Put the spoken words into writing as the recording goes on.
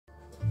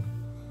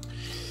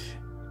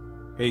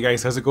Hey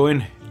guys, how's it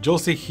going?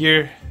 Jose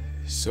here.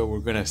 So we're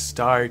gonna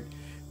start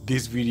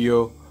this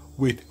video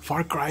with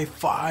Far Cry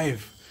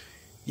 5.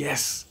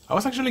 Yes, I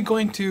was actually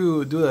going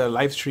to do a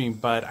live stream,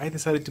 but I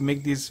decided to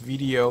make this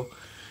video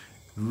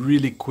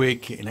really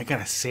quick, and I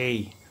gotta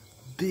say,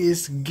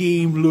 this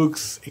game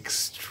looks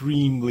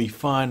extremely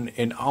fun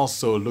and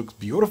also looks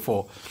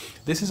beautiful.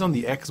 This is on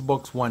the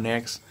Xbox One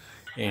X,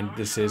 and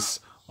this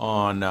is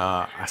on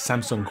a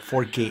Samsung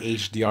 4K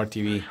HDR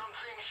TV.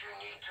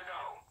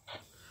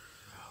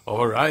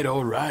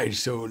 Alright,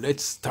 so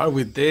let's start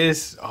with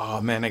this.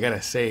 Oh man, I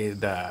gotta say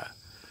the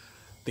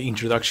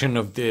introduction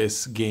of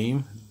this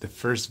game, the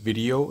first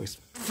video, is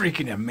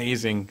freaking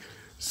amazing.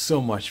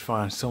 So much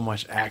fun, so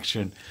much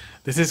action.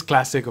 This is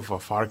classic of a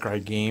Far Cry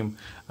game.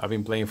 I've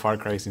been playing Far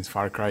Cry since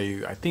Far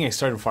Cry, I think I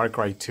started Far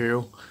Cry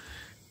 2.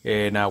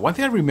 And one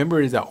thing I remember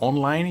is that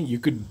online you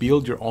could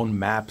build your own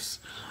maps.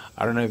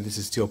 I don't know if this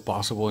is still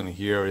possible in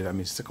here. I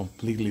mean, it's a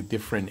completely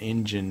different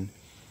engine,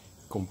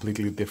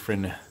 completely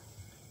different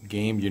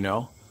game, you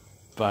know.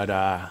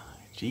 But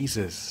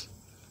Jesus,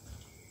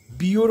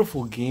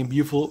 beautiful game,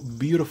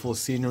 beautiful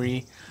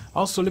scenery.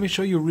 Also, let me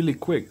show you really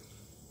quick.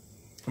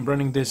 I'm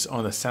running this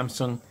on the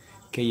Samsung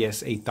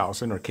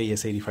KS8000 or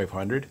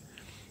KS8500,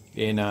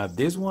 and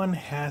this one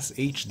has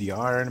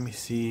HDR. Let me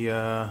see,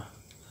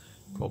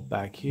 go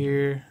back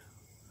here.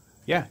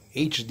 Yeah,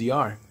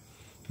 HDR.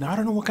 Now I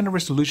don't know what kind of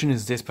resolution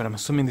is this, but I'm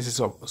assuming this is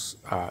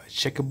a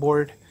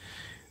checkerboard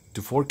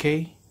to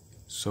 4K.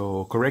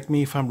 So correct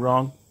me if I'm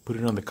wrong. Put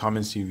it on the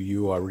comments if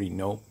you already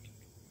know.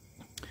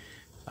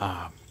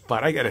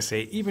 But I gotta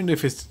say, even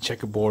if it's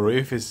checkerboard or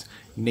if it's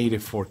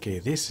native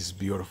 4K, this is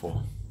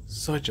beautiful.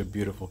 Such a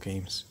beautiful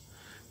game.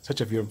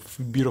 Such a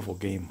beautiful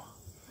game.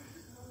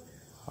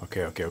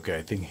 Okay.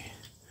 I think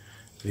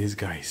these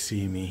guys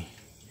see me.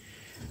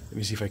 Let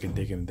me see if I can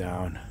take him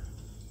down.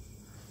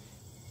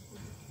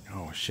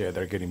 Oh shit,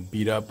 they're getting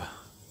beat up.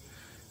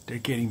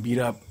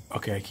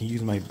 Okay, I can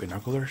use my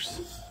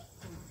binoculars.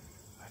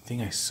 I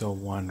think I saw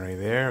one right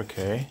there.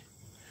 Okay,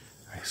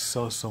 I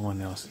saw someone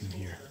else in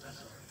here.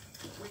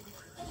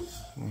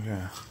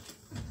 Okay.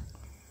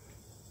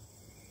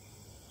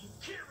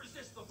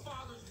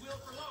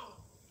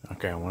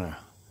 Okay, I want to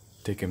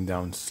take him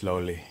down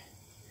slowly.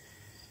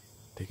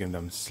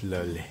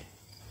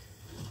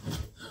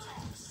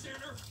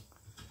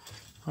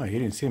 Oh, he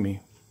didn't see me.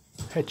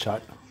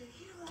 Headshot.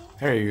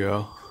 There you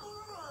go.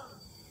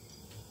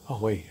 Oh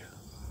wait,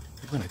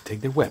 we're gonna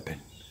take the weapon.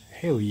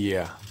 Hell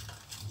yeah.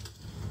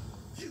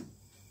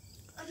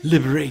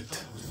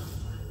 Liberate.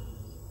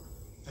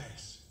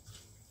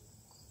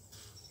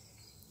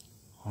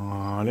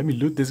 Let me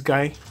loot this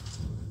guy.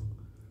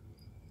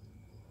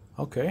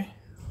 Okay.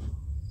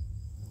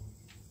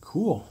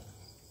 Cool.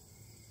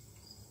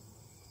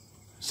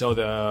 So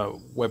the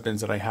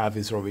weapons that I have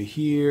is over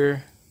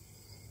here.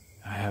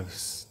 I have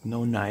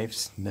no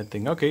knives,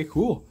 nothing. Okay,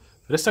 cool.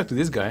 Let's talk to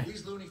this guy.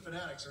 These loony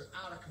fanatics are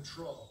out of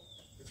control.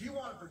 If you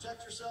want to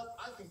protect yourself,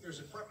 I think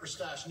there's a prepper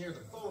stash near the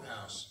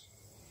boathouse.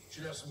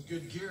 Should have some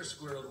good gear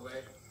squirreled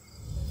away.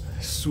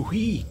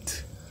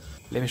 Sweet.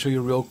 Let me show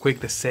you real quick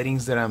the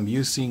settings that I'm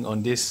using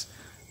on this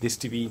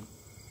TV.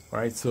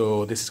 Alright,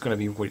 so this is gonna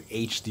be with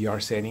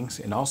HDR settings,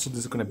 and also this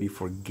is gonna be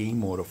for game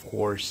mode, of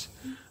course,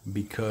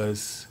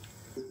 because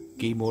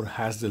game mode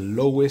has the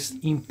lowest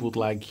input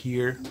lag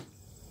here.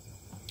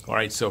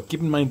 Alright, so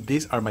keep in mind,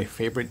 these are my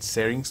favorite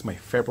settings, my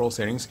favorite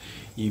settings.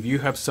 If you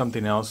have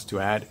something else to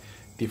add,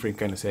 different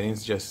kind of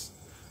settings, just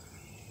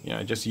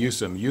use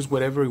them. Use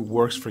whatever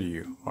works for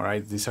you.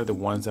 Alright, these are the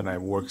ones that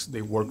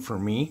they work for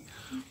me,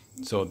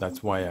 so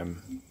that's why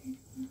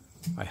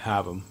I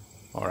have them.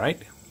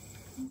 Alright,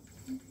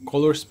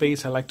 color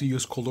space, I like to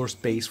use color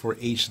space for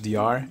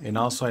HDR, and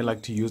also I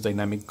like to use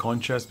dynamic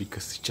contrast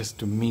because it just,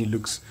 to me,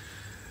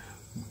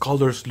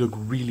 colors look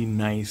really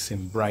nice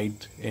and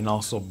bright, and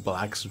also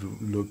blacks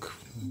look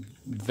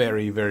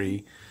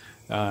very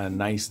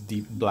nice,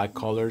 deep black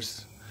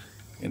colors,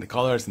 and the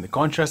colors and the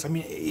contrast, I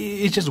mean,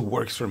 it just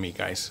works for me,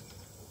 guys.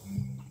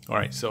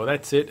 Alright, so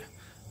that's it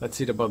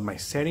about my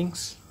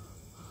settings.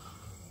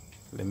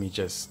 Let me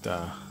just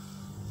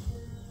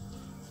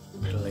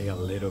play a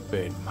little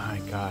bit.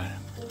 My god,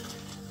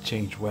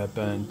 change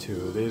weapon to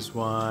this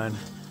one.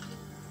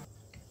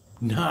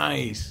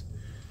 Nice.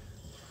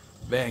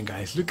 Man,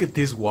 guys, look at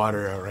this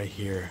water right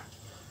here.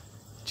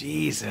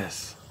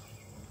 Jesus.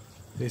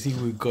 Let's see if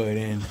we got it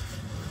in.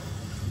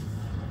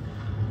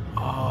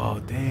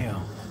 Oh,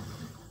 damn.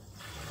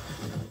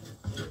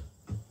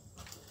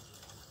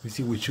 Let's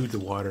see if we shoot the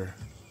water.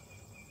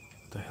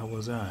 What the hell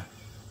was that?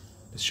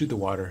 Let's shoot the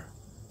water.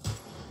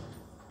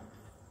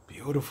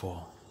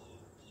 Beautiful.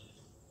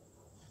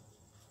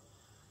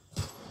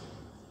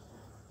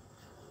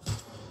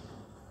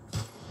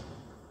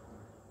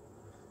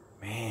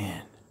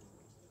 Man.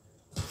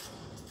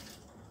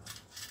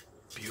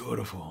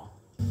 Beautiful.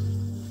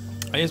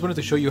 I just wanted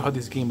to show you how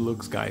this game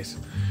looks, guys,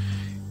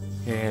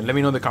 and let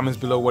me know in the comments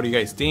below what do you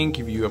guys think,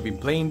 if you have been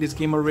playing this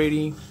game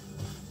already,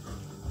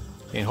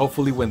 and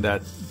hopefully when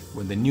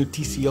the new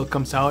TCL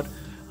comes out,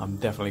 I'm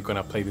definitely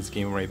gonna play this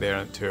game right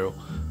there too.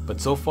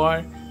 But so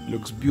far,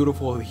 Looks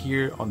beautiful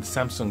here on the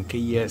Samsung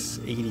KES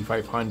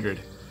 8500.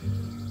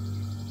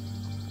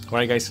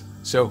 Alright guys,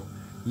 so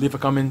leave a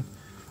comment.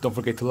 Don't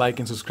forget to like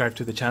and subscribe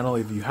to the channel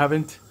if you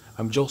haven't.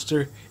 I'm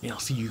Jolster, and I'll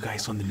see you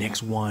guys on the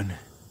next one.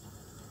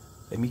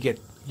 Let me get,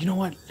 you know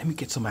what? Let me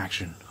get some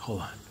action.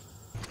 Hold on.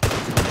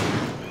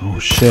 Oh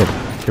shit.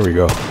 Here we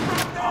go.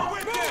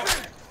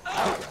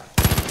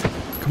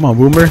 Come on,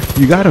 Boomer.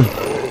 You got him.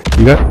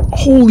 You got,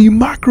 holy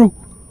macro.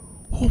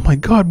 Oh my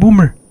god,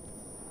 Boomer.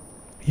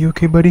 You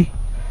okay, buddy?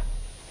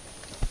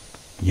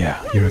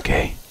 Yeah, you're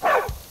okay.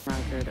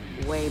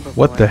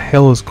 What the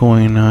hell is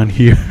going on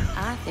here?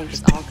 I think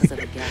it's all because of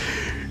the gun.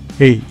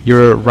 Hey,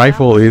 your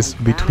rifle is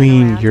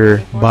between your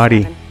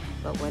body.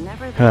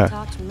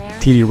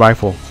 TD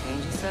rifle.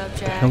 What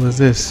the hell is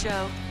this?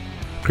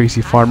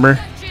 Crazy farmer.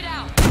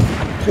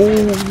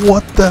 Oh,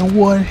 what the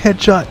one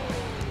headshot?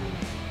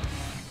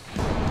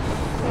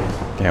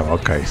 Damn,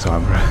 okay, so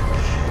I'm.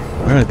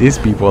 Where are these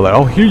people? Like,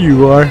 oh, here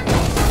you are.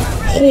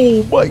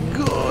 Oh my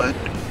god.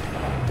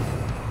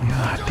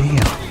 God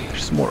damn.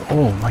 There's more.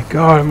 Oh my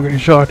god, I'm getting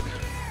shot.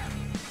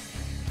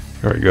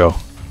 There we go.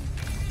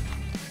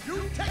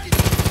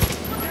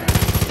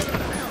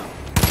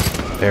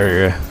 There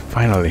you go.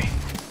 Finally.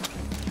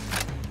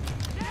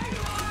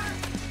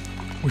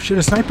 Oh shit,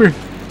 a sniper.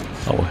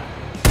 Oh,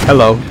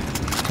 hello.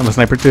 I'm a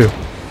sniper too.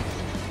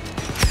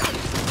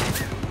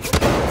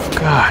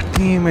 God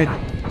damn it.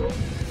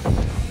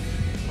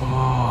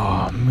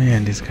 Oh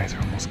man, these guys are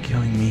almost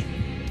killing me.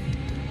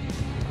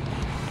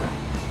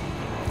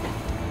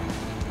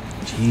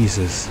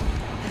 Jesus.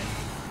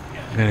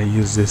 I gotta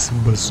use this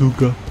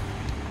bazooka.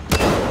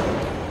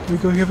 Here we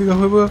go, here we go,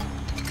 here we go.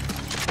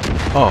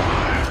 Oh.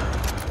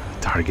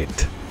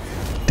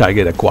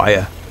 Target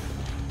acquire.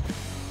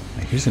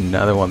 Here's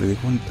another one.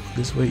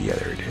 This way. Yeah,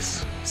 there it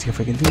is. See if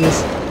I can do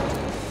this.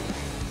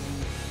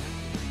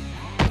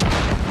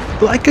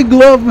 Like a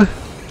glove.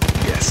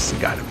 Yes,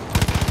 got him.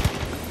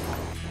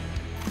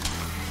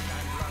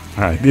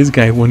 Alright, this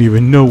guy won't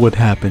even know what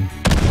happened.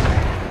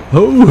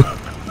 Oh,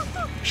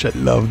 should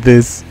love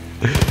this.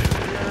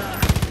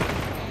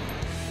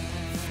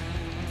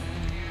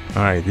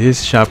 Alright,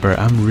 this shopper.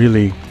 I'm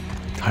really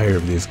tired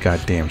of this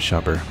goddamn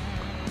shopper.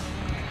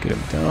 Get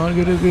him down,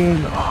 get him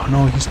in. Oh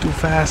no, he's too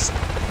fast.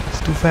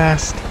 He's too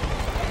fast.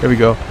 Here we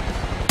go.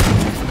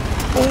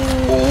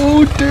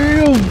 Oh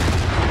damn!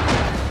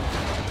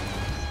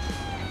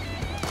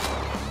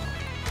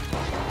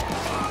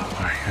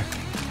 Alright,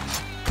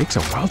 takes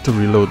a while to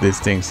reload these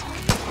things.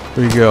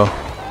 Here we go.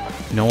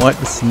 You know what?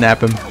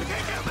 Snap him.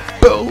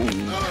 Boom!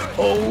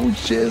 Oh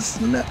shit!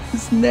 Snap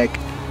his neck.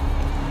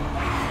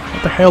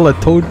 What the hell? A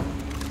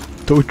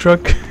tow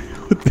truck?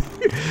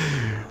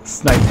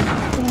 Snipe.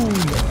 Boom!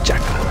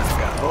 Jack.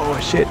 Oh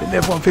shit! An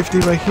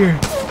F-150 right here.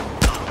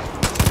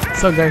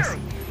 What's up, guys?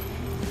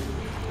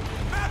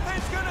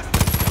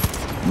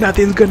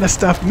 Nothing's gonna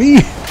stop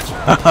me.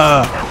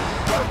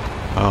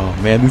 Oh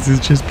man, this is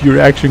just pure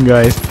action,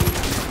 guys.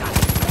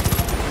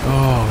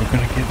 Oh, we're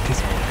gonna get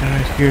this guy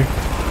right here.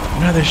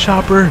 Another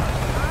shopper.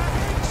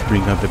 Let's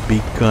bring out the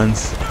big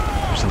guns.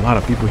 There's a lot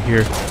of people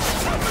here.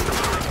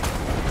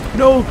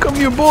 No, come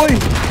here, boy.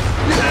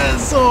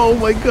 Yes. Oh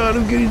my god,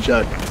 I'm getting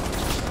shot.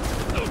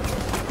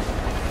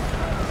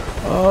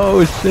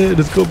 Oh shit,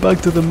 let's go back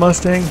to the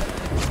Mustang.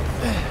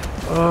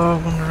 Oh,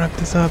 I'm gonna wrap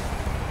this up.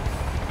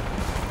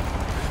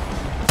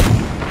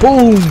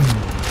 Boom!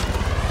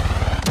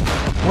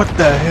 What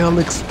the hell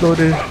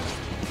exploded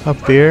up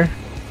there?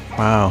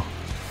 Wow.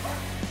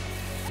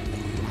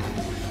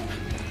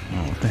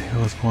 Oh, what the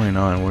hell is going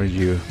on? Where did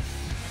you...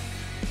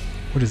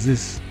 What is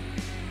this?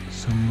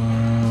 Some,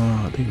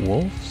 I think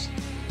wolves?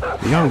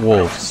 They are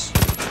wolves.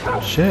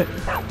 Shit.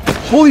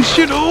 Holy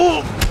shit!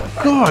 Oh!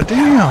 God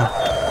damn!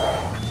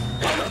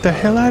 Get the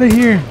hell out of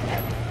here!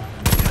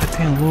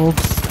 Goddamn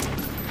wolves.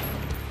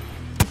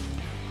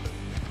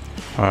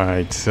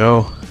 Alright,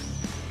 so...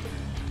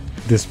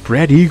 The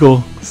spread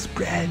eagle.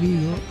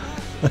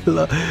 I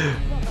love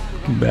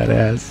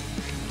badass.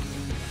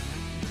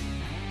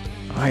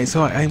 Alright,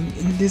 so I'm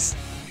in this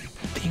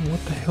thing.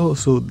 What the hell?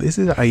 So this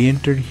is, I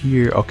entered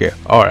here. Okay,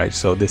 alright,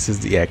 so this is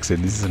the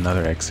exit. This is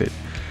another exit.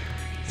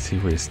 Let's see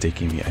where it's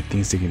taking me. I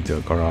think it's taking me to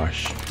a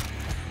garage.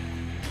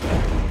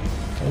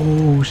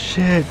 Oh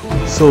shit.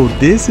 So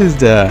this is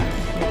the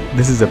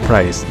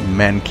price.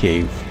 Man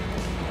cave.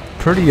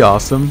 Pretty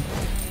awesome.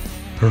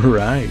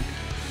 Right.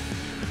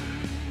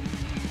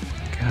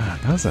 God,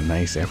 that was a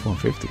nice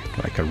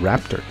F-150, like a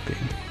Raptor thing.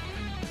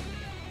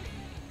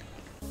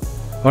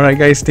 Alright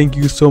guys, thank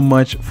you so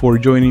much for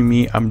joining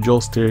me. I'm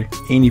Jolster,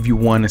 and if you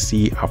want to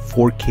see a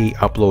 4K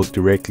upload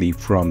directly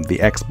from the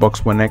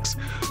Xbox One X,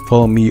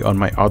 follow me on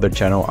my other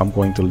channel. I'm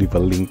going to leave a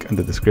link in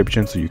the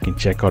description so you can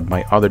check out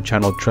my other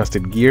channel,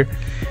 Trusted Gear.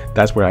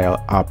 That's where I'll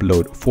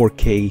upload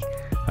 4K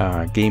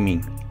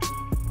gaming.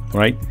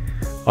 Alright,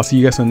 I'll see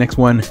you guys on the next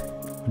one.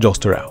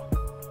 Jolster out.